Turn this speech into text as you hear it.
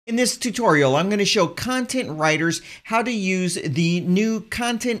In this tutorial, I'm going to show content writers how to use the new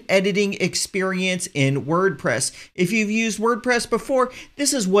content editing experience in WordPress. If you've used WordPress before,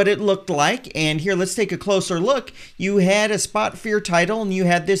 this is what it looked like. And here, let's take a closer look. You had a spot for your title, and you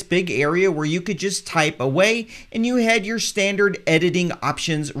had this big area where you could just type away, and you had your standard editing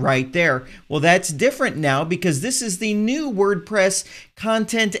options right there. Well, that's different now because this is the new WordPress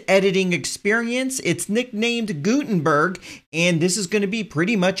content editing experience. It's nicknamed Gutenberg, and this is going to be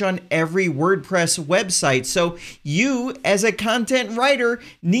pretty much on every WordPress website. So you, as a content writer,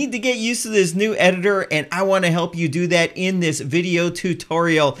 need to get used to this new editor, and I want to help you do that in this video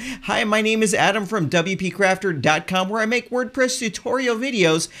tutorial. Hi, my name is Adam from WPCrafter.com, where I make WordPress tutorial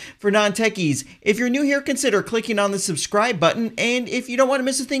videos for non-techies. If you're new here, consider clicking on the subscribe button, and if you don't want to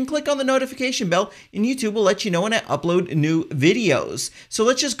miss a thing, click on the notification bell, and YouTube will let you know when I upload new videos. So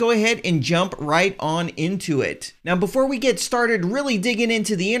let's just go ahead and jump right on into it. Now, before we get started really digging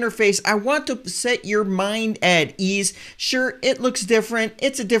into the interface, I want to set your mind at ease. Sure, it looks different.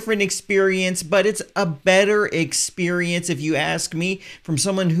 It's a different experience, but it's a better experience if you ask me. From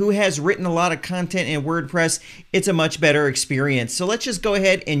someone who has written a lot of content in WordPress, it's a much better experience. So let's just go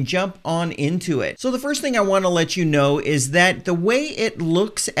ahead and jump on into it. So the first thing I want to let you know is that the way it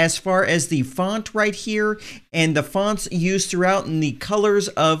looks as far as the font right here and the fonts used throughout and the colors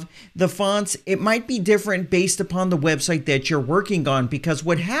of the fonts, it might be different based upon the website that you're working on, because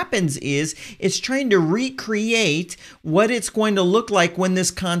what happens is it's trying to recreate what it's going to look like when this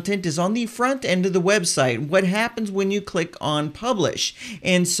content is on the front end of the website. What happens when you click on publish?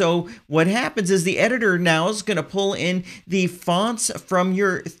 And so what happens is the editor now is going to pull in the fonts from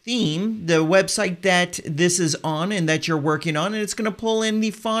your theme, the website that this is on and that you're working on, and it's going to pull in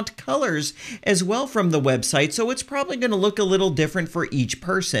the font colors as well from the website. So it's probably going to look a little different for each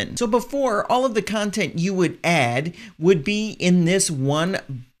person. So before, all of the content you would add would be in this one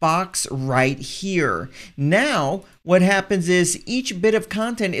box right here. Now, what happens is each bit of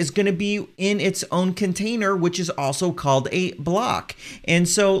content is going to be in its own container, which is also called a block. And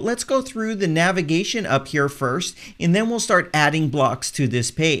so let's go through the navigation up here first, and then we'll start adding blocks to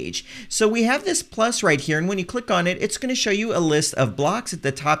this page. So we have this plus right here, and when you click on it, it's going to show you a list of blocks at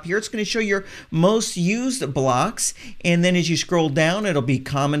the top here. It's going to show your most used blocks, and then as you scroll down, it'll be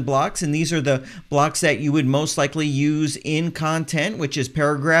common blocks, and these are the blocks that you would most likely use in content, which is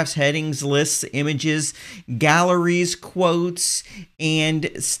paragraphs, headings, lists, images, galleries, quotes,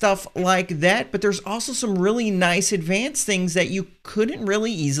 and stuff like that. But there's also some really nice advanced things that you couldn't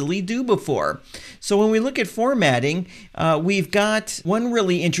really easily do before. So when we look at formatting, we've got one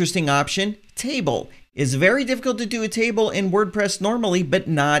really interesting option, table. It's very difficult to do a table in WordPress normally, but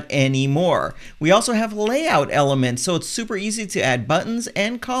not anymore. We also have layout elements, so it's super easy to add buttons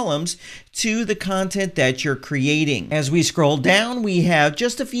and columns to the content that you're creating. As we scroll down, we have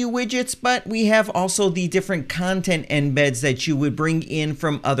just a few widgets, but we have also the different content embeds that you would bring in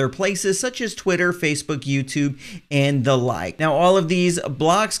from other places, such as Twitter, Facebook, YouTube, and the like. Now, all of these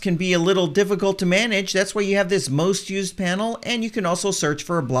blocks can be a little difficult to manage. That's why you have this most used panel, and you can also search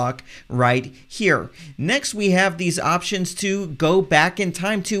for a block right here. Next, we have these options to go back in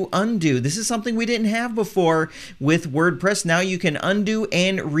time, to undo. This is something we didn't have before with WordPress. Now you can undo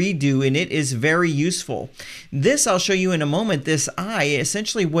and redo, and it is very useful. This I'll show you in a moment. This eye,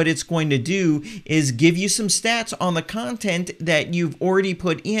 essentially what it's going to do is give you some stats on the content that you've already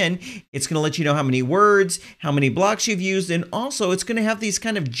put in. It's going to let you know how many words, how many blocks you've used, and also it's going to have these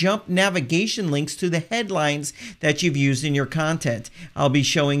kind of jump navigation links to the headlines that you've used in your content. I'll be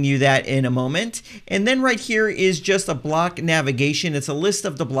showing you that in a moment. And then right here is just a block navigation. It's a list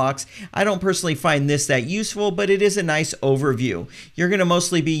of the blocks. I don't personally find this that useful, but it is a nice overview. You're going to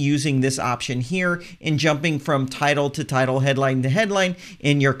mostly be using this option here in jumping from title to title, headline to headline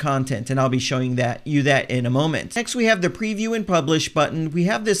in your content, and I'll be showing you that in a moment. Next, we have the preview and publish button. We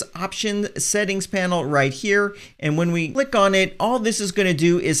have this option settings panel right here, and when we click on it, all this is going to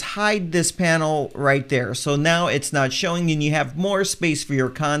do is hide this panel right there. So now it's not showing, and you have more space for your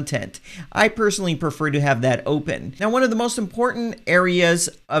content. I personally prefer to have that open. Now, one of the most important areas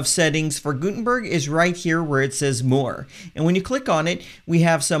of settings for Gutenberg is right here where it says more. And when you click on it, we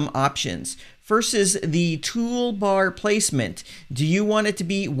have some options. First is the toolbar placement. Do you want it to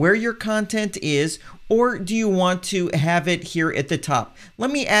be where your content is, or do you want to have it here at the top?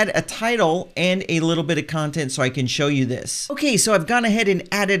 Let me add a title and a little bit of content so I can show you this. Okay, so I've gone ahead and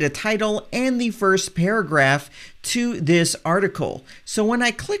added a title and the first paragraph to this article. So when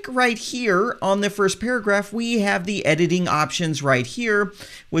I click right here on the first paragraph, we have the editing options right here,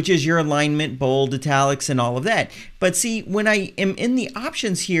 which is your alignment, bold, italics, and all of that. But see, when I am in the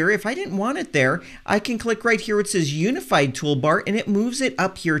options here, if I didn't want it there, I can click right here. It says Unified Toolbar, and it moves it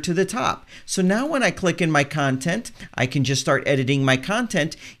up here to the top. So now when I click in my content, I can just start editing my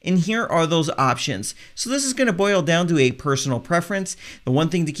content, and here are those options. So this is going to boil down to a personal preference. The one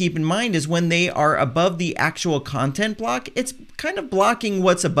thing to keep in mind is when they are above the actual content block, it's kind of blocking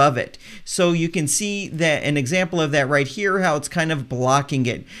what's above it. So you can see that an example of that right here, how it's kind of blocking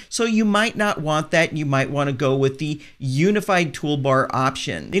it. So you might not want that. You might want to go with the Unified Toolbar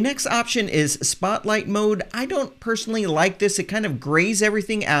option. The next option is Spotlight Mode. I don't personally like this. It kind of grays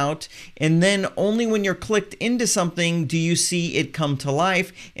everything out, and then only when you're clicked into something do you see it come to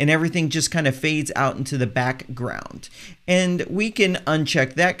life, and everything just kind of fades out into the background. And we can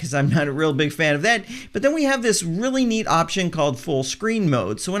uncheck that because I'm not a real big fan of that. But then we have this really neat option called Full Screen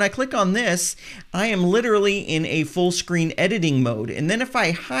Mode. So when I click on this, I am literally in a full screen editing mode. And then if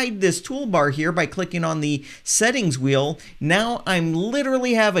I hide this toolbar here by clicking on the settings wheel, now I'm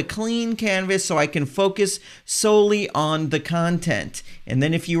literally have a clean canvas so I can focus solely on the content. And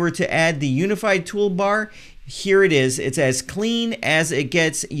then if you were to add the unified toolbar, here it is. It's as clean as it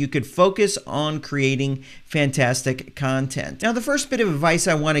gets. You could focus on creating fantastic content. Now, the first bit of advice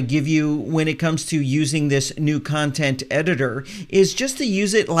I want to give you when it comes to using this new content editor is just to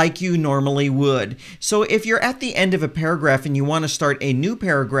use it like you normally would. So if you're at the end of a paragraph and you want to start a new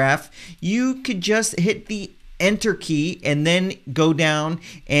paragraph, you could just hit the Enter key and then go down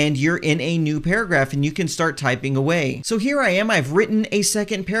and you're in a new paragraph and you can start typing away. So here I am, I've written a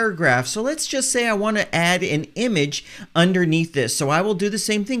second paragraph. So let's just say I want to add an image underneath this. So I will do the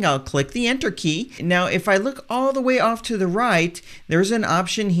same thing. I'll click the Enter key. Now if I look all the way off to the right, there's an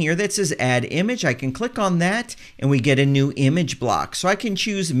option here that says Add Image. I can click on that and we get a new image block. So I can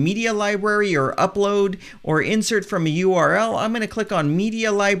choose Media Library or Upload or Insert from a URL. I'm going to click on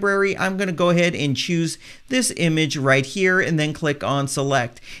Media Library. I'm going to go ahead and choose this image right here and then click on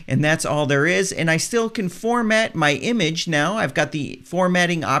Select, and that's all there is. And I still can format my image now. I've got the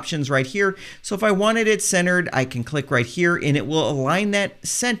formatting options right here, so if I wanted it centered, I can click right here and it will align that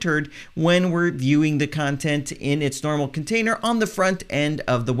centered when we're viewing the content in its normal container on the front end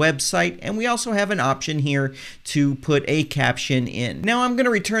of the website. And we also have an option here to put a caption in. Now I'm going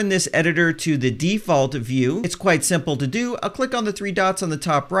to return this editor to the default view. It's quite simple to do. I'll click on the three dots on the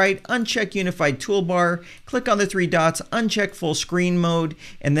top right, uncheck Unified Toolbar, click on the three dots, uncheck Full Screen Mode,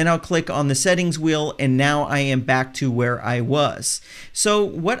 and then I'll click on the settings wheel, and now I am back to where I was. So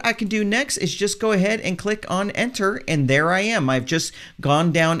what I can do next is just go ahead and click on Enter, and there I am. I've just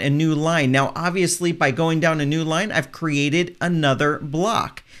gone down a new line. Now obviously by going down a new line, I've created another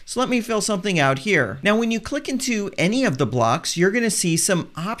block. So let me fill something out here. Now when you click into any of the blocks, you're going to see some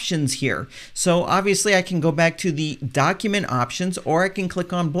options here. So obviously I can go back to the document options, or I can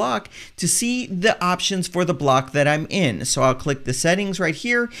click on block to see the options for the block that I'm in. So I'll click the settings right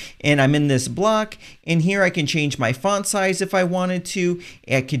here and I'm in this block, and here I can change my font size if I wanted to.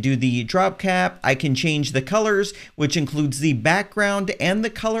 I could do the drop cap. I can change the colors, which includes the background and the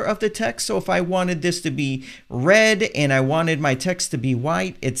color of the text. So if I wanted this to be red and I wanted my text to be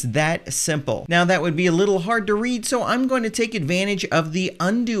white, it's that simple. Now that would be a little hard to read, so I'm going to take advantage of the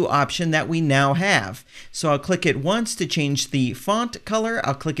undo option that we now have. So I'll click it once to change the font color.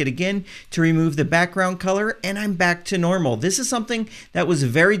 I'll click it again to remove the background color, and I'm back to normal. This is something that was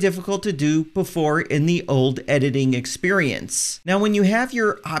very difficult to do before in the old editing experience. Now when you have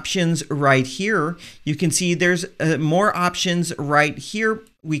your options right here, you can see there's more options right here.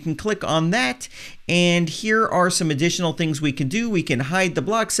 We can click on that, and here are some additional things we can do. We can hide the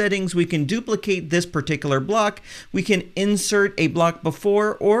block settings. We can duplicate this particular block. We can insert a block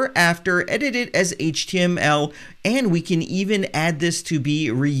before or after, edit it as HTML, and we can even add this to be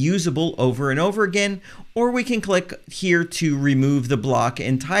reusable over and over again, or we can click here to remove the block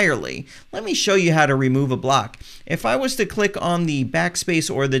entirely. Let me show you how to remove a block. If I was to click on the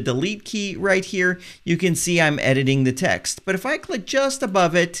backspace or the delete key right here, you can see I'm editing the text. But if I click just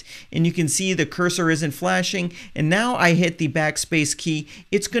above it, and you can see the cursor isn't flashing, and now I hit the backspace key,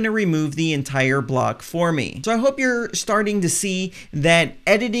 it's going to remove the entire block for me. So I hope you're starting to see that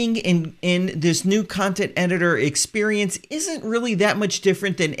editing in this new content editor experience isn't really that much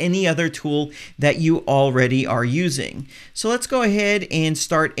different than any other tool that you already are using. So let's go ahead and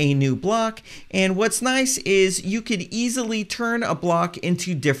start a new block. And what's nice is you you could easily turn a block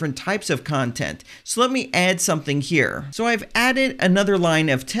into different types of content. So let me add something here. So I've added another line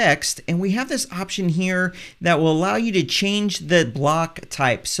of text, and we have this option here that will allow you to change the block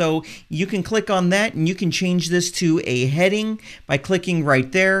type. So you can click on that and you can change this to a heading by clicking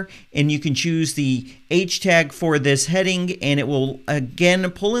right there, and you can choose the H tag for this heading, and it will again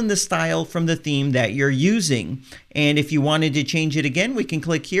pull in the style from the theme that you're using. And if you wanted to change it again, we can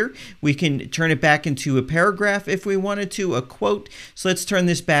click here. We can turn it back into a paragraph if we wanted to, a quote. So let's turn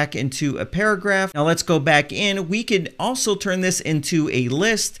this back into a paragraph. Now let's go back in. We could also turn this into a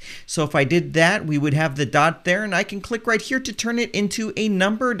list. So if I did that, we would have the dot there, and I can click right here to turn it into a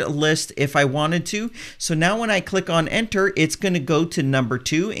numbered list if I wanted to. So now when I click on enter, it's going to go to number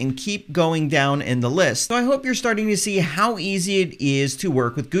 2 and keep going down in the list. So I hope you're starting to see how easy it is to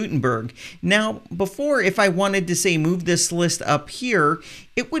work with Gutenberg. Now, before, if I wanted to say move this list up here,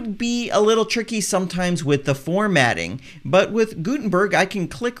 it would be a little tricky sometimes with the formatting, but with Gutenberg, I can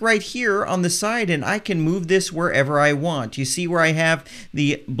click right here on the side and I can move this wherever I want. You see where I have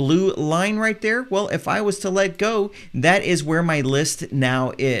the blue line right there? Well, if I was to let go, that is where my list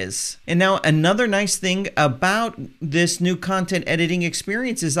now is. And now another nice thing about this new content editing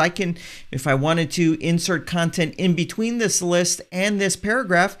experience is I can, if I wanted to insert content in between this list and this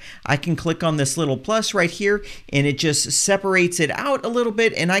paragraph, I can click on this little plus right here and it just separates it out a little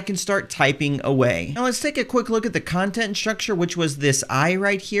bit, and I can start typing away. Now let's take a quick look at the content structure, which was this I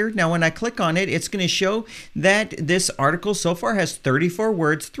right here. Now when I click on it, it's going to show that this article so far has 34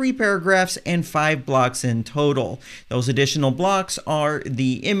 words, 3 paragraphs, and 5 blocks in total. Those additional blocks are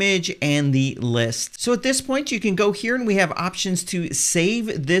the image and the list. So at this point, you can go here and we have options to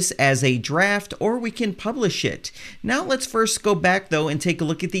save this as a draft, or we can publish it. Now let's first go back though and take a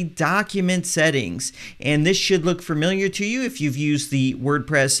look at the document settings. And this should look familiar to you if you've used the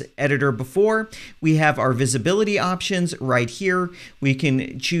WordPress editor before. We have our visibility options right here. We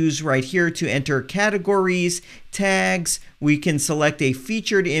can choose right here to enter categories, tags. We can select a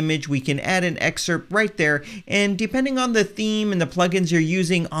featured image. We can add an excerpt right there. And depending on the theme and the plugins you're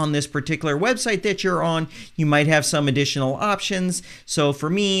using on this particular website that you're on, you might have some additional options. So for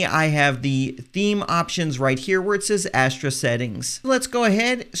me, I have the theme options right here where it says Astra settings. Let's go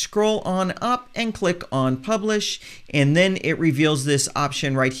ahead, scroll on up and click on publish. And then it reveals this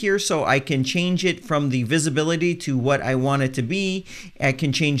option right here. So I can change it from the visibility to what I want it to be. I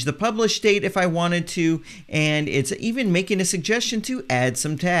can change the publish date if I wanted to. And it's even making a suggestion to add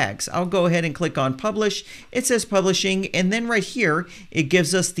some tags. I'll go ahead and click on publish. It says publishing, and then right here it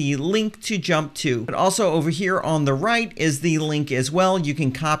gives us the link to jump to. But also over here on the right is the link as well. You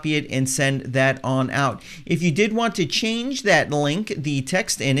can copy it and send that on out. If you did want to change that link, the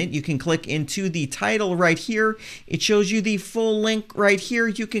text in it, you can click into the title right here. It shows you the full link right here.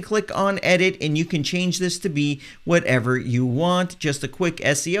 You can click on edit and you can change this to be whatever you want. Just a quick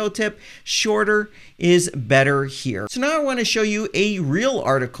SEO tip, shorter is better here. So now I want to show you a real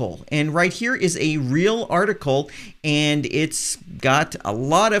article, and right here is a real article, and it's got a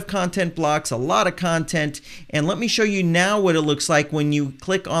lot of content blocks, a lot of content. And let me show you now what it looks like when you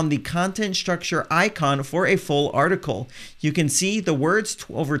click on the content structure icon for a full article. You can see the words,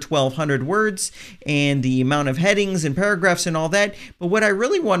 over 1,200 words, and the amount of headings and paragraphs and all that. But what I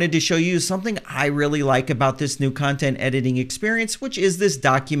really wanted to show you is something I really like about this new content editing experience, which is this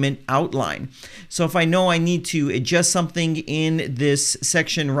document outline. So if I know I need to adjust something in this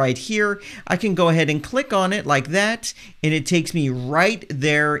section right here, I can go ahead and click on it like that, and it takes me right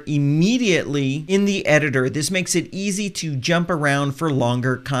there immediately in the editor. This makes it easy to jump around for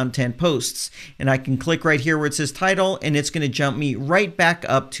longer content posts. And I can click right here where it says title, and it's going to jump me right back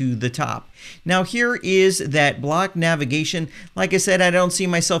up to the top. Now here is that block navigation. Like I said, I don't see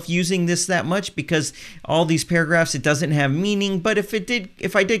myself using this that much because all these paragraphs, it doesn't have meaning, but if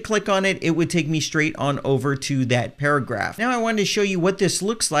I did click on it, it would take me straight on over to that paragraph. Now I wanted to show you what this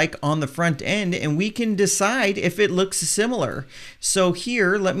looks like on the front end, and we can decide if it looks similar. So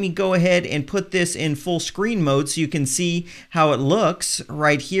here, let me go ahead and put this in full screen mode so you can see how it looks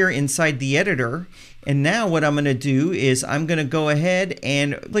right here inside the editor. And now what I'm going to do is I'm going to go ahead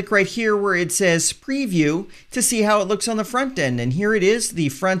and click right here where it says preview to see how it looks on the front end. And here it is, the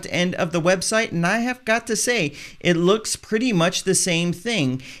front end of the website. And I have got to say, it looks pretty much the same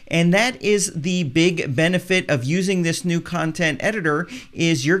thing. And that is the big benefit of using this new content editor,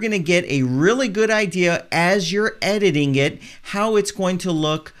 is you're going to get a really good idea as you're editing it, how it's going to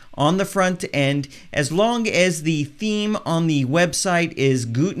look on the front end, as long as the theme on the website is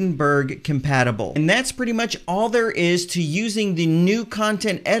Gutenberg compatible. And that's pretty much all there is to using the new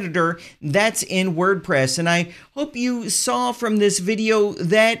content editor that's in WordPress. And I hope you saw from this video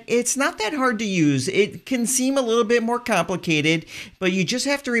that it's not that hard to use. It can seem a little bit more complicated, but you just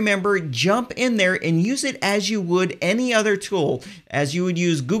have to remember, jump in there and use it as you would any other tool, as you would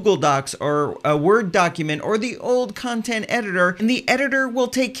use Google Docs or a Word document or the old content editor, and the editor will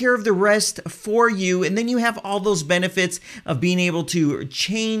take care of the rest for you. And then you have all those benefits of being able to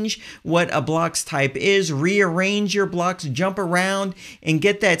change what a block's type is, rearrange your blocks, jump around, and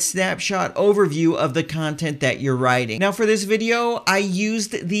get that snapshot overview of the content that you're writing. Now for this video, I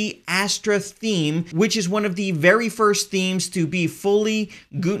used the Astra theme, which is one of the very first themes to be fully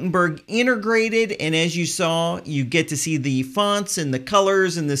Gutenberg integrated. And as you saw, you get to see the fonts and the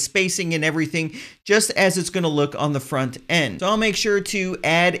colors and the spacing and everything, just as it's going to look on the front end. So I'll make sure to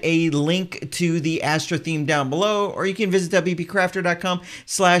add a link to the Astra theme down below, or you can visit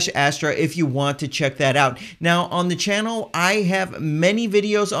WPCrafter.com/Astra if you want to check that out. Now on the channel, I have many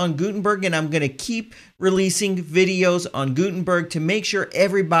videos on Gutenberg, and I'm going to keep releasing videos on Gutenberg to make sure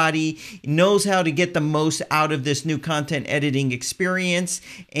everybody knows how to get the most out of this new content editing experience.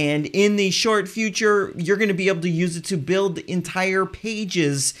 And in the short future, you're going to be able to use it to build entire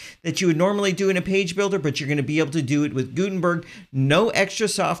pages that you would normally do in a page builder, but you're going to be able to do it with Gutenberg. No extra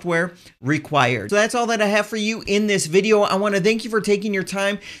software required. So that's all that I have for you in this video. I want to thank you for taking your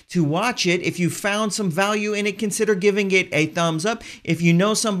time to watch it. If you found some value in it, consider giving it a thumbs up. If you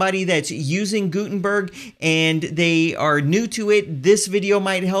know somebody that's using Gutenberg and they are new to it, this video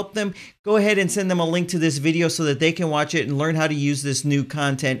might help them. Go ahead and send them a link to this video so that they can watch it and learn how to use this new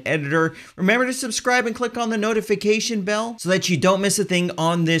content editor. Remember to subscribe and click on the notification bell so that you don't miss a thing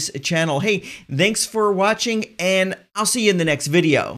on this channel. Hey, thanks for watching, and I'll see you in the next video.